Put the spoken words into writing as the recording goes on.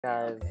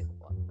Guys, Okay,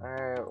 cool.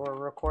 alright, we're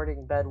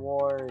recording Bed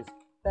Wars.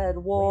 Bed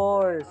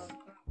Wars!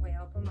 Wait,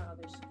 I'll put my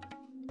other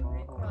screen.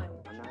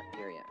 I'm not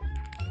here yet.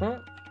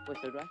 Hmm? Wait,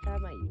 so do I have to have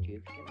my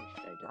YouTube channel?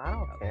 Should I just I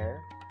don't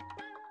care.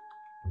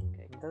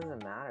 Okay. It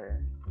doesn't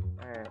matter.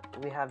 Alright,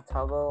 we have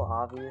Tubbo,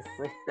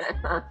 obviously.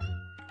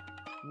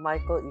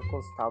 Michael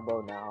equals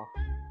Tubbo now.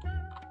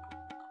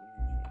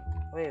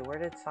 Wait, where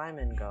did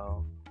Simon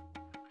go?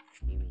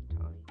 You mean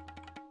Tommy?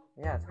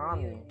 Yeah,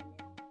 Tommy.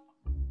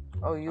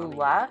 Oh, you Tommy,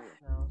 left?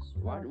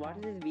 Why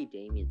does this be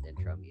Damien's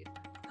intro music?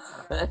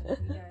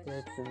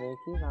 It's the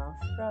Mickey Mouse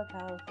Frog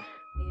House.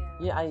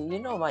 Yeah. Yeah, you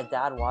know my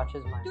dad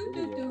watches my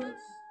videos.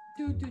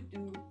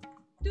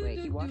 Wait,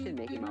 he watches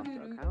Mickey Mouse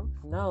Drug House?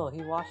 No,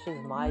 he watches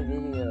my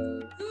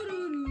videos. What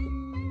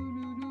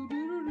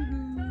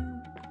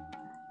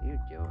are you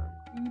doing?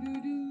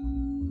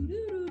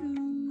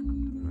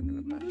 I'm not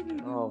gonna question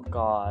it. Oh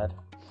god.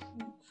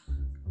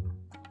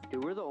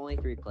 Dude, we're the only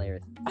 3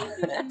 players.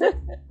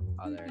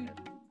 Oh, there it is.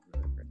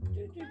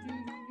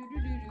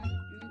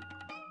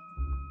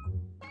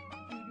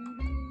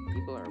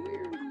 People are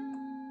weird.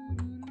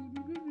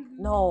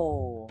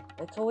 No,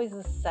 it's always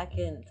the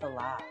second to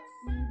last.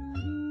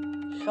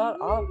 Shut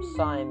up,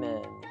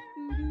 Simon.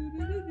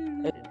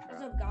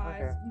 What's up,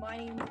 guys? Okay. My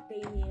name's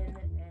Damien,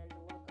 and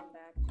welcome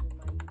back to my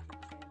YouTube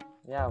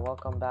channel. Yeah,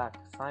 welcome back.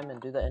 Simon,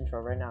 do the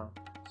intro right now.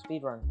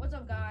 Speedrun. What's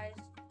up, guys?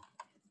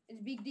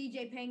 It's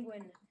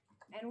BigDjPenguin,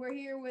 and we're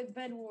here with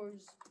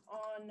Bedwars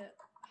on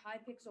High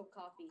Pixel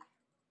Copy.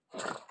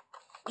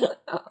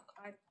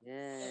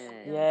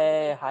 Yay.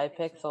 Yay, high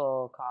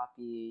pixel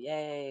copy.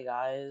 Yay,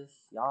 guys.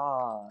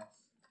 Yas.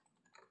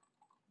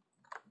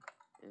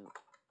 Ew.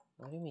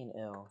 What do you mean,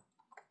 ew?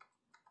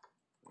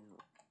 Ew.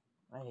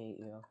 I hate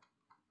you.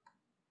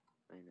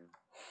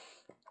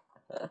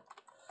 I know.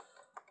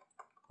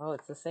 Oh,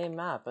 it's the same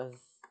map as...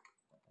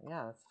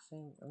 Yeah, it's the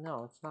same...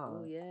 No, it's not.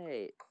 Oh,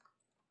 yay.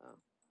 Oh.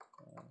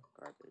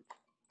 Garbage.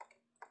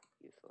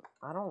 Useless.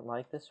 I don't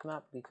like this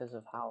map because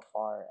of how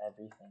far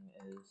everything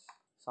is.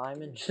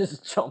 Simon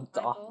just jumped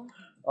off. Michael?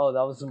 Oh,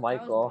 that was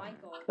Michael.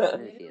 That was Michael. I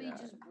didn't see Literally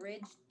that. just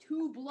bridged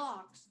 2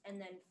 blocks and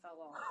then fell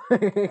off. I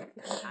mean,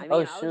 Oh, I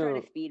was trying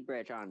shoot. to speed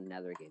bridge on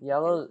another game.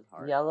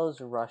 Yellow's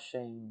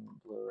rushing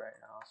blue right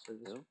now, so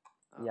just Who?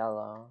 Oh.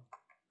 yellow.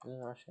 Who's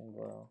rushing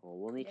blue? Well,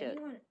 we'll need Did to...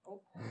 anyone...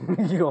 Oh,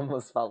 You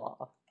almost fell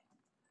off.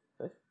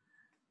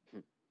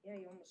 yeah,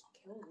 you almost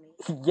killed me.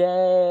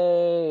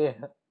 Yay!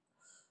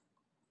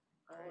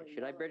 Alright,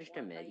 Should I bridge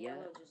to mid yet?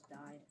 Yellow just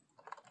died.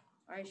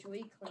 Alright, should we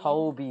clean?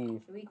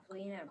 Toby. Should we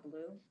clean at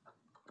blue?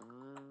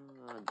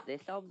 They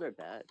still have their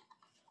bed.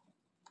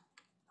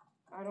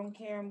 I don't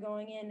care, I'm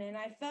going in and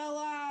I fell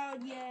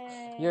out!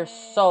 Yay! You're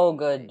so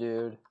good,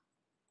 dude.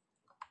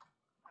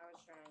 I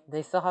was trying.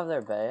 They still have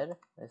their bed?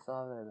 They still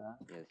have their bed?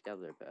 Yeah, they still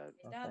have their bed. They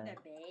still have their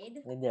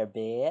bed? In their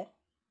bed?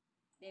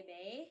 Their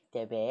bay?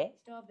 Their bed?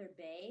 Still have their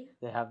bay?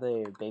 They have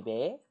their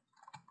baby?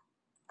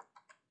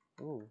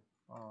 Ooh.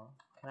 Oh.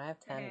 Can I have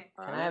 10?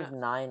 Can I have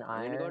 9 I'm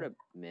iron? gonna go to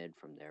mid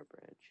from their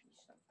bridge.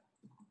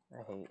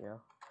 I hate you.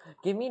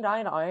 Give me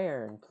 9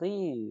 iron,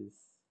 please.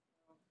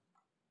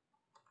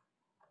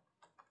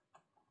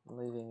 I'm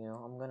leaving you.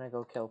 I'm gonna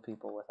go kill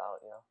people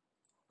without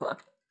you.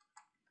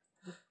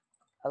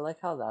 I like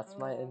how that's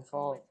my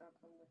insult.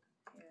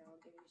 Here, I'll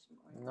give you some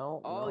iron.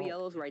 No. Oh, no.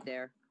 yellow's right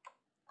there.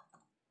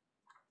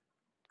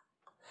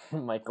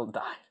 Michael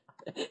died.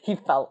 He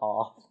fell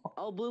off.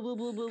 Oh,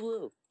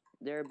 blue.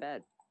 They're in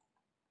bed.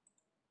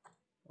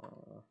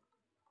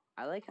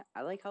 I like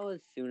how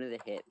as soon as I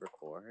hit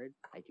record,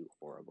 I do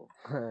horrible.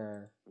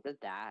 Look at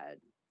that.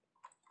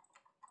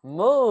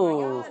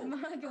 Move! Oh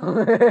my God,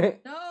 Michael.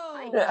 No!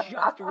 I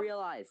just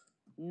realized.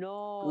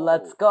 No.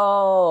 Let's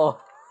go!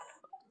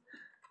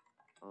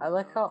 Oh, I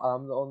like how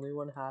I'm the only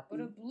one happy. What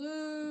a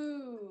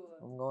blue!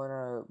 I'm going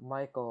to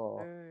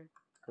Michael,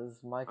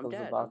 because Michael's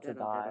about to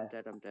die.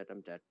 I'm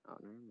dead. Oh,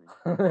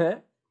 never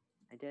mind.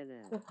 I did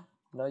it.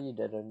 No, you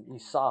didn't. You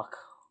suck.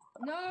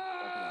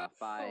 No!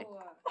 Bye.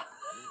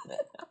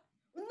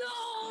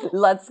 No!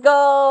 Let's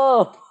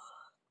go!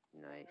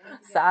 Nice.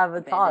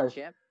 Sabotage.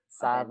 Ship?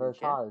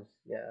 Sabotage.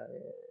 Yeah.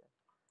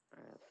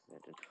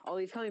 Oh,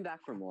 he's coming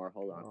back for more.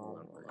 Hold on. Oh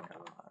my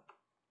god.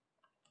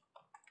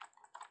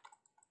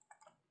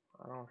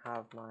 I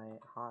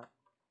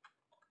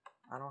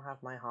don't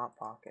have my hot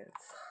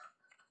pockets.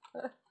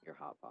 Your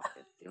hot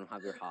pocket. You don't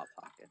have your hot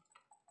pocket.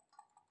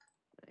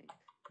 Nice.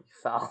 You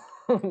fell.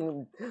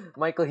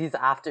 Michael, he's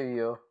after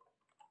you.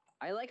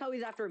 I like how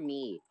he's after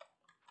me.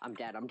 I'm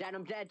dead.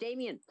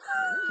 Damien!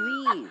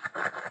 Please!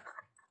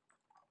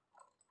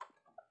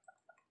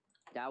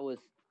 That was...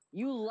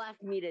 You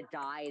left me to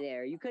die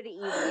there. You could have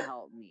easily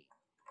helped me.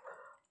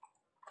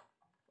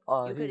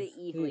 Oh, You could have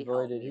easily he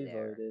helped voted. me He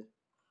there. voted.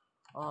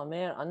 Oh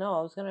man, I know.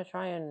 I was gonna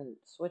try and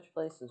switch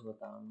places with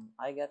them.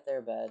 I get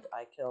their bed.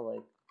 I kill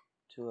like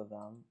 2 of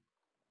them.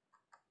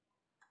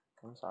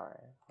 I'm sorry.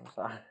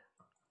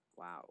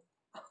 Wow.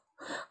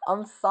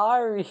 I'm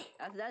sorry.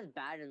 That's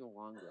bad in the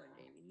long run,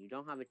 Damien. You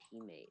don't have a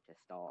teammate to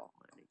stall.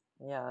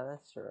 Yeah,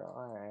 that's true.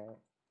 Alright.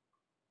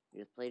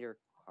 You just played your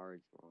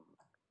cards wrong.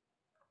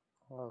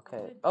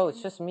 Okay. Oh,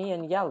 it's just me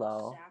and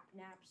yellow.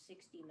 Sapnap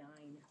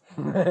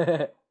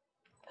 69.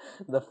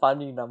 The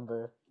funny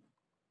number.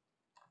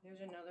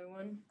 There's another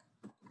one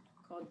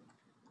called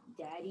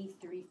Daddy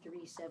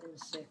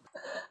 3376.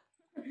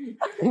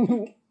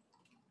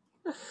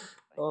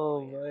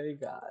 Oh my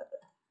god.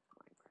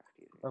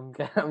 I'm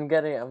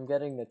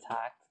getting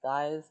attacked,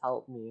 guys.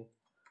 Help me.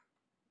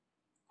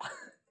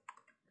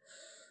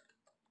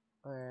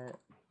 Alright.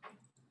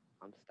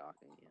 I'm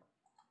stalking you.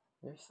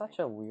 You're such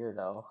a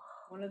weirdo.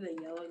 One of the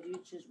yellow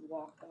dudes just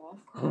walked off.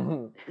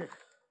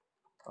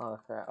 Oh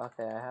crap.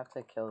 Okay, I have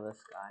to kill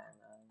this guy and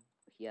then.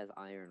 He has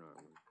iron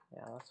armor.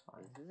 Yeah, that's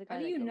fine. Is this the guy How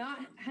do that you killed not?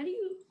 someone? How do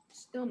you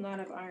still not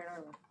have iron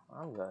armor?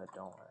 I'm good,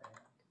 don't worry.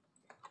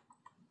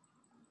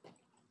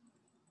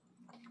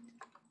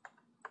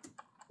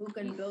 Who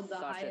can build the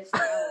Such a highest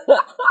suck. tower?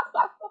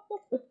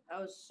 That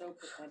was so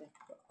pathetic.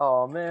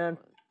 Oh man.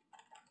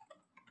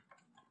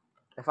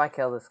 If I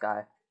kill this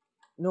guy.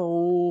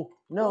 No!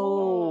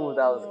 No!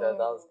 That was good,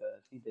 that was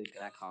good. He did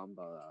good. That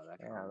combo though. That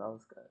Yeah, combo. that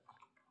was good.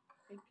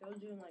 It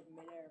killed you in like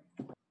midair.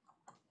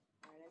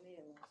 Alright, I made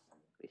it last time.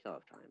 We still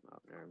have time. Oh,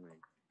 never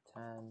mind.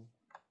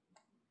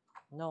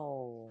 10.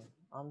 No,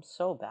 I'm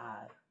so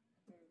bad.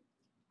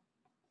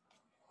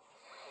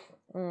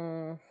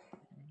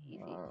 Easy.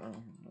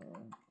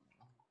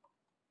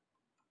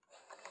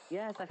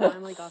 Yes, I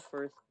finally got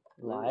first.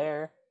 Blue.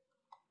 Liar.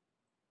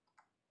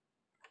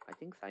 I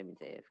think Simon's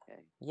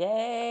AFK.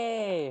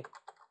 Yay! Right?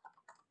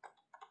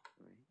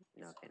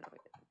 No, okay, no,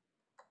 wait.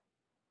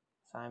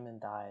 Simon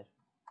died.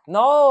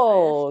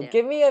 No! Damn.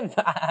 Give me it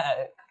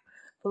back!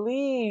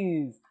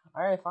 Please!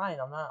 Alright, fine.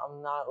 I'm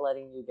not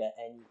letting you get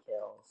any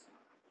kills.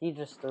 He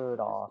just threw it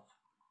off.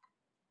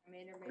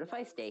 What if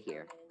I stay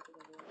here?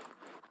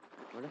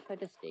 What if I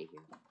just stay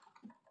here?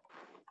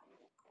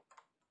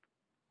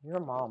 Your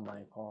mom,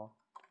 Michael.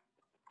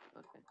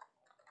 Okay.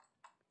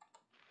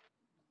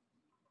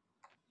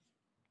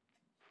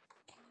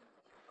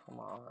 Come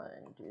on,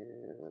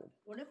 dude.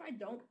 What if I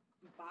don't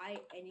buy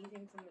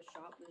anything from the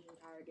shop this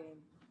entire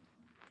game?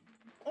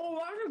 Oh,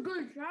 that's a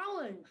good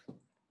challenge!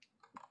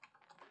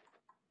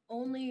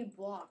 Only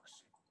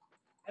blocks.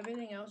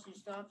 Everything else you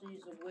still have to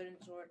use the wooden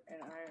sword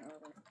and iron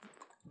armor.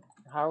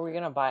 How are we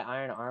gonna buy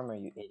iron armor,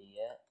 you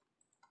idiot?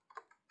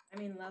 I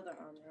mean leather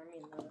armor.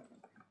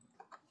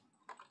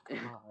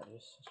 God, you're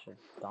such a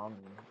dummy.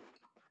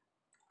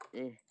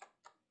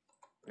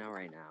 Not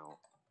right now.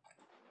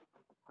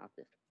 Not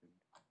this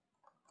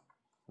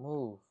one.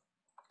 Move.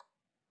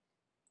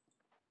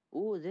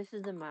 Ooh, this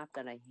is the map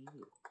that I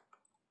hate.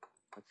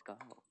 Let's go.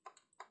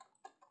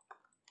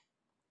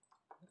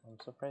 I'm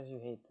surprised you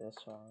hate this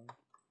one.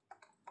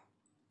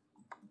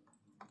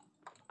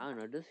 I don't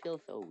know, it just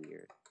feels so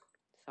weird.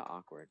 It's so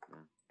awkward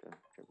now to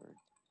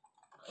traverse.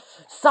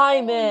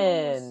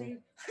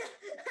 Simon!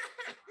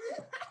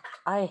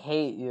 I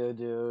hate you,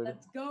 dude.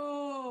 Let's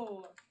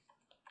go!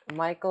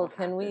 Michael, What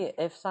can we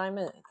happened?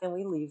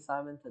 leave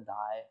Simon to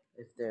die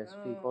if there's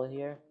people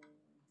here?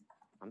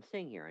 I'm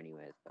staying here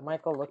anyways. Though.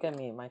 Michael, look at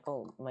me.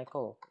 Michael.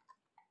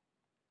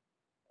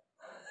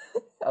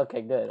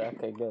 Okay, good.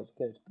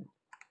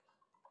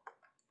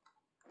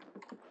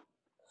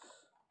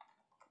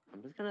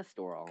 I'm just gonna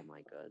store all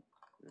my goods.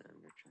 And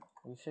then return.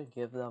 You should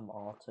give them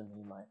all to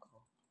me,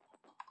 Michael.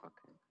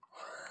 Okay.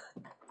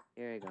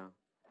 Here you go.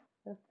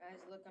 Guys,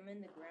 look, I'm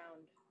in the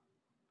ground.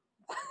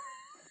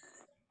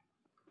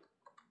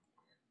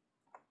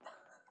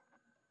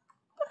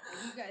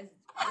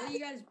 What are you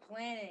guys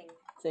planning?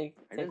 Take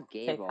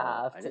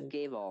half. I just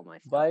gave all my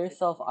stuff. Buy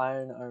yourself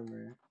iron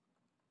armor.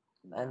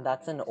 No, And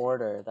that's an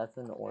order. That's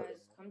an order.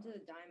 Guys, come to the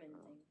diamond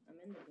thing. I'm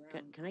in the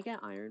ground. Can I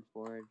get iron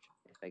forge?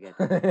 If I get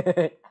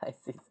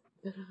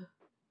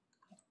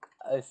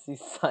I see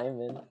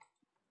Simon.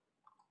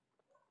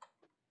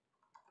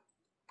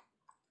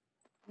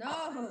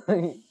 No!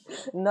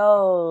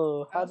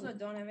 No! I also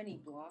don't have any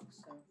blocks,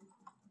 so...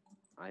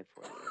 I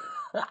forge.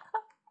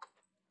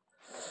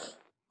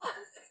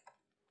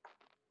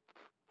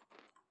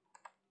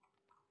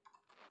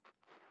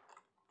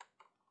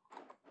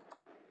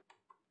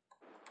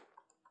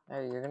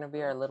 Hey, you're gonna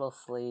be our little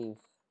slave.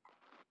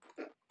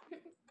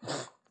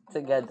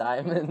 To get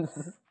diamonds.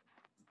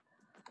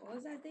 What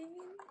was that thing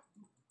mean?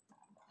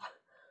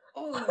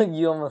 Oh!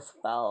 You almost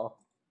fell.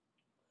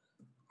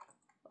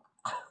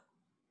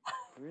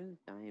 Where's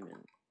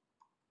diamond?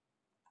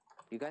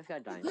 You guys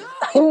got diamonds?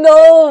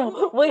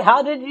 No! Wait,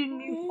 how did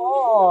you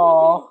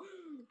fall?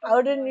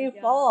 How didn't you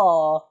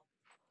fall?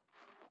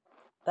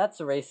 That's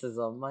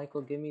racism.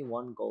 Michael, give me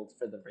 1 gold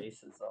for the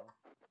racism.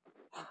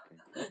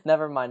 Okay.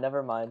 Never mind.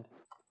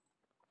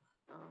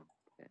 Oh,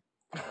 okay.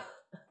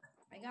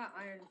 I got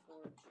iron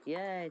forge.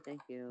 Yay,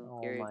 thank you. Oh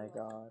Here my you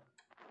go. god.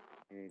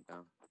 Here you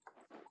go.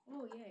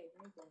 Oh, yay,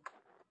 thank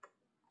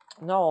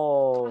you.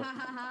 No! Ha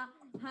ha ha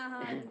ha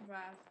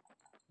ha.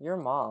 Your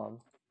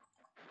mom.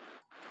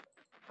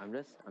 I'm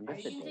just You a can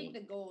take bait. the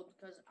gold,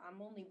 because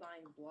I'm only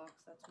buying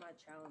blocks. That's my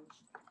challenge.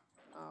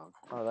 Oh,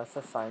 Oh, that's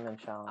a Simon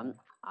challenge.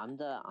 I'm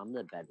the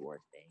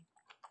Bedwars thing.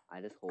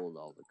 I just hold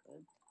all the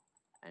goods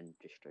and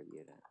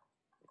distribute it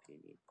if you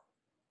need.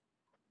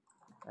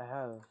 I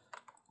have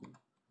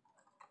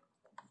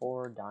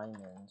 4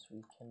 diamonds.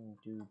 We can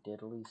do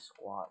diddly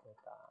squat with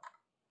that.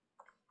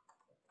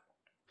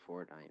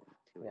 4 diamonds.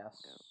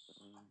 Yes.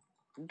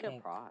 You can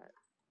get prot.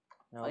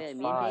 No, Oh, yeah, it's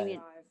me and 5.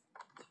 Damien.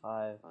 It's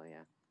 5. Oh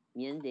yeah.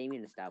 Me and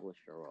Damien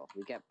established a rule.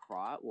 We get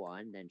prot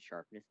 1, then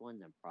sharpness 1,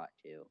 then prot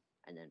 2,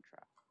 and then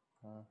trap.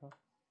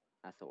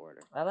 That's the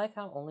order. I like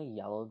how only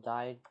yellow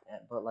died,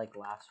 but like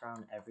last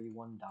round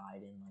everyone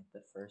died in like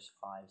the first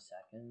 5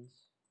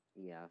 seconds.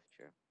 Yeah, that's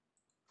true.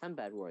 Some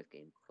Bedwars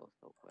games go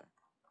so quick.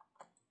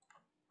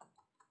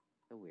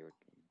 It's a weird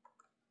game.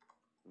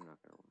 I'm not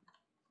gonna lie.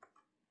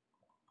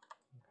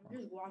 I'm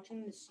just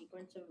watching the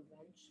sequence of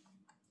events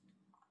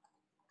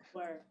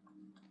where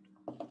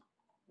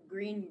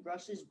green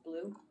rushes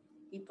blue.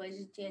 He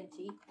places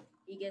TNT.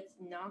 He gets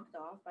knocked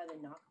off by the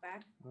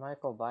knockback.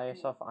 Michael, buy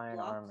yourself iron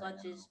Block armor.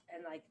 clutches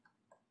and like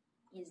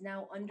he's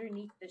now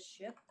underneath the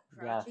ship, Yes.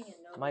 crouching, and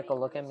nobody Michael,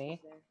 look at notices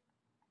me. there.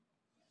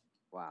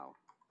 Wow.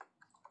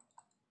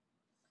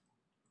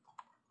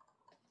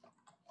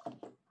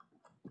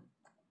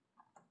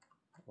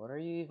 What are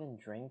you even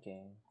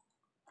drinking?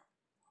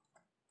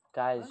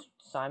 Guys, Huh?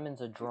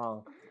 Simon's a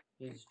drunk.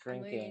 He's I'm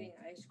literally drinking. eating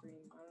ice cream.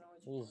 I don't know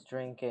what you're He's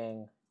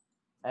drinking.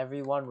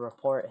 Everyone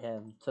report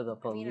him to the I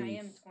police. mean, I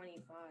am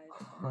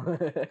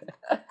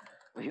 25.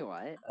 Wait,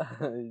 what?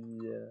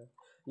 Yeah.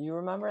 You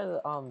remember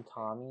the,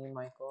 Tommy,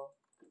 Michael?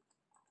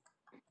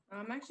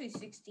 I'm actually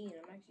 16.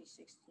 I'm actually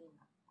 16.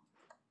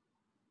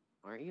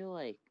 Aren't you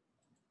like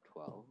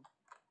 12?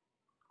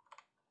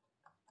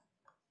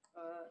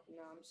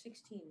 No, I'm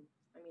 16.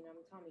 I mean, I'm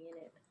Tommy in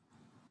it.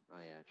 Oh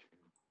yeah, true.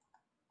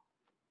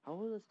 How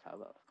old is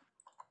Tubbo?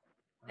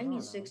 I think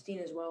he's don't know. 16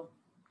 as well.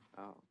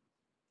 Oh.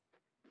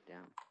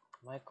 Damn.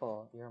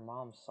 Michael, your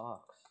mom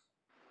sucks.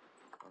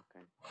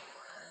 Okay.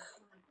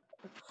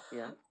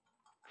 Yeah.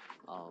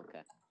 Oh,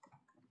 okay.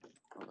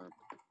 Hold on.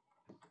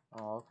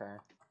 Oh, okay.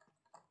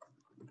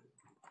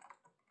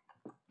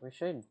 We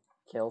should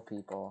kill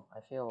people. I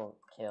feel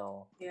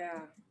kill. Yeah.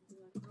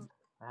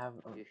 I have.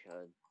 You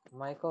should.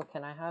 Michael,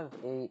 can I have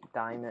 8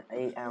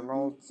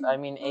 emeralds? I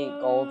mean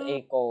 8 gold.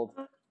 8 gold.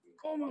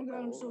 Oh my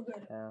god, I'm so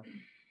good. Yeah.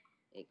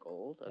 8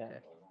 gold? Okay.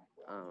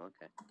 Yeah.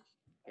 Okay.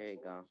 Here you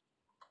go.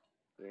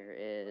 Here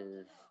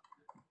is.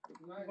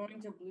 I'm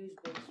going to Blue's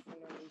base for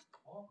no reason.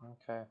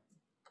 Okay.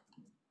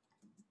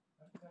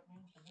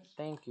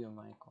 Thank you,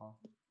 Michael.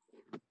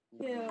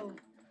 Kill.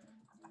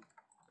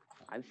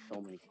 I have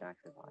so many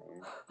stacks of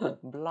iron.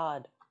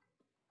 Blood.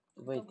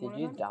 Wait, did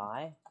you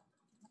die?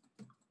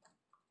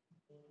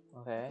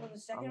 Okay. For the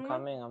second I'm one?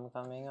 coming, I'm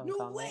coming.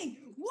 No way!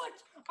 What?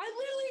 I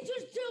literally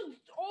just killed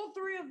all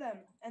 3 of them,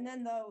 and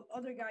then the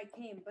other guy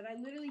came. But I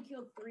literally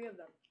killed 3 of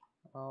them.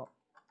 Oh,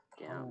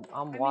 Damn.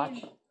 I'm Their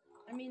watching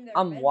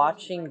bed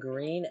wasn't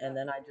green, broken. and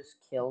then I just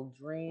killed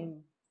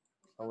Dream.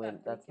 Still Oh wait,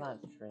 got 3 that's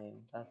not kills. Dream.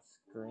 That's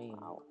green.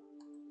 Wow.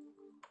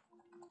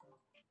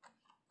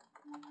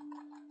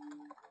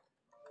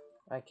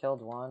 I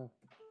killed one.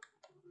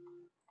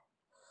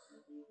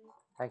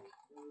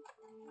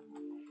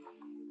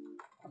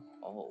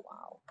 Oh,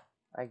 wow.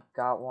 I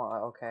got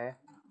one. Okay.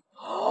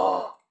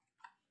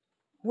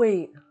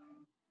 Wait.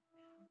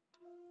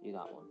 You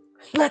got one.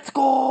 Let's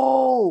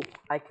go!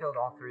 I killed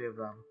all 3 of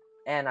them,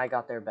 and I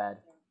got their bed.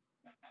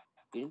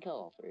 You didn't kill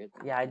all 3 of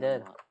them. Yeah, I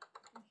did.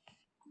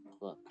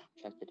 Look,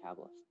 check the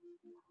tablet.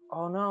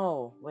 Oh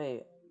no!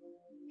 Wait.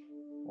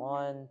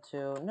 1,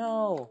 2.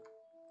 No!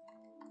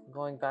 I'm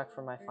going back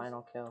for my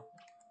final kill.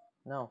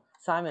 No.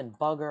 Simon,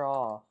 bugger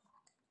off.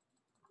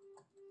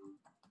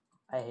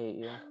 I hate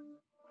you.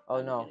 Oh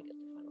I'm no. gonna get the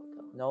final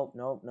kill. Nope,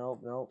 nope,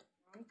 nope, nope.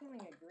 I'm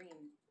killing a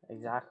green.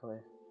 Exactly.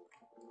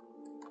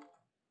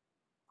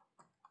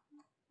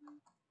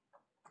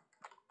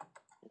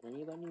 Does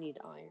anybody need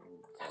iron?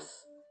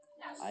 Yes.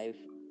 Yes. I have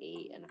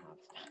 8.5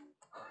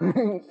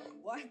 stacks.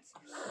 What?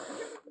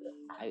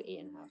 I have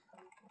 8.5.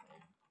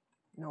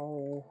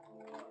 No.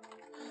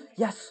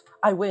 Yes,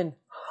 I win.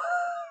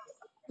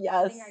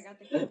 Yes. I think I got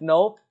the kill.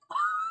 Nope.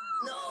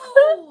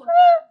 No!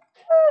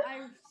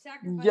 I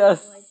sacrificed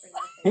Yes. my life for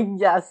nothing.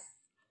 Yes.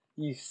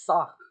 You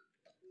suck.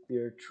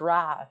 You're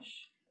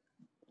trash.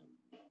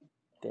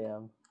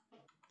 Damn.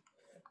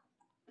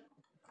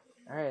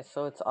 Alright,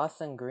 so it's us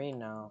and Green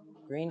now.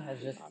 Green has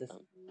just this.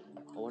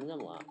 Oh, one of them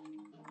left.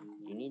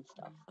 You need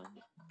stuff, son.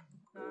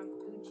 No, I'm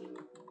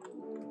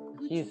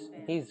Gucci.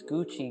 He's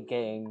Gucci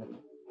gang.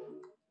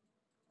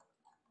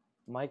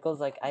 Michael's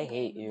like, I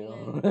hate you.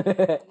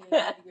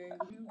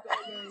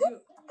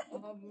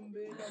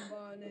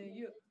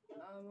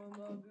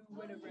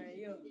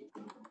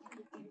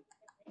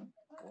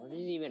 What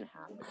is even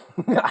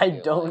happening? I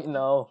don't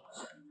know.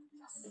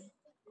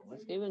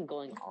 What's even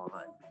going on?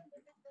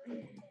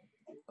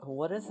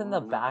 What is in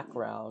the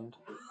background?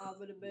 I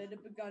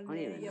don't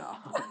even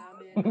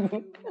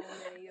know.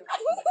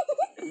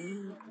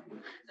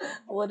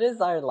 What is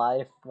our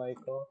life,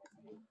 Michael?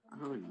 I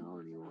don't know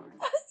anymore.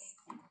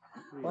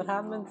 What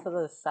happened to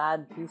the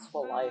sad,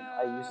 peaceful life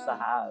I used to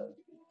have?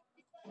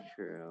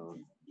 True.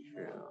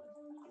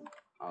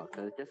 Oh,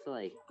 so it's just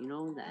like, you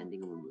know the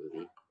ending of a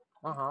movie?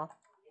 Uh-huh.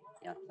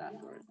 Yes, that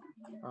word.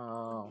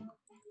 Oh.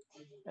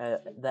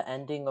 The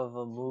ending of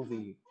a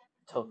movie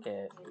took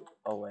it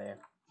away.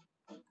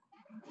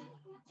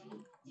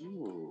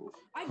 Ooh.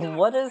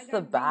 What is the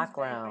Green's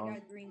background? Bed. I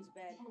got Green's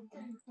bed.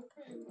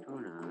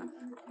 Jonah,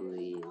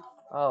 please.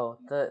 Oh,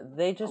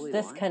 they just we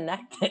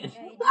disconnected.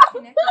 Yeah, he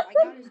disconnected.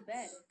 I got his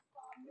bed.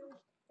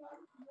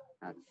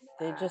 That's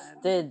They sad.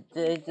 just did.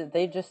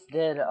 They just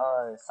did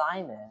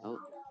Simon. Oh,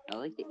 that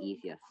was like the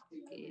easiest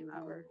game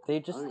ever. They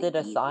just did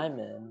a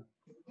Simon.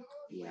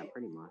 Yeah,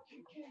 pretty much.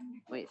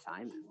 Wait,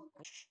 Simon.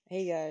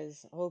 Hey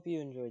guys, hope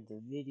you enjoyed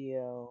the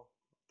video.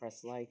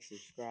 Press like,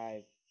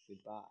 subscribe.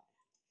 Goodbye.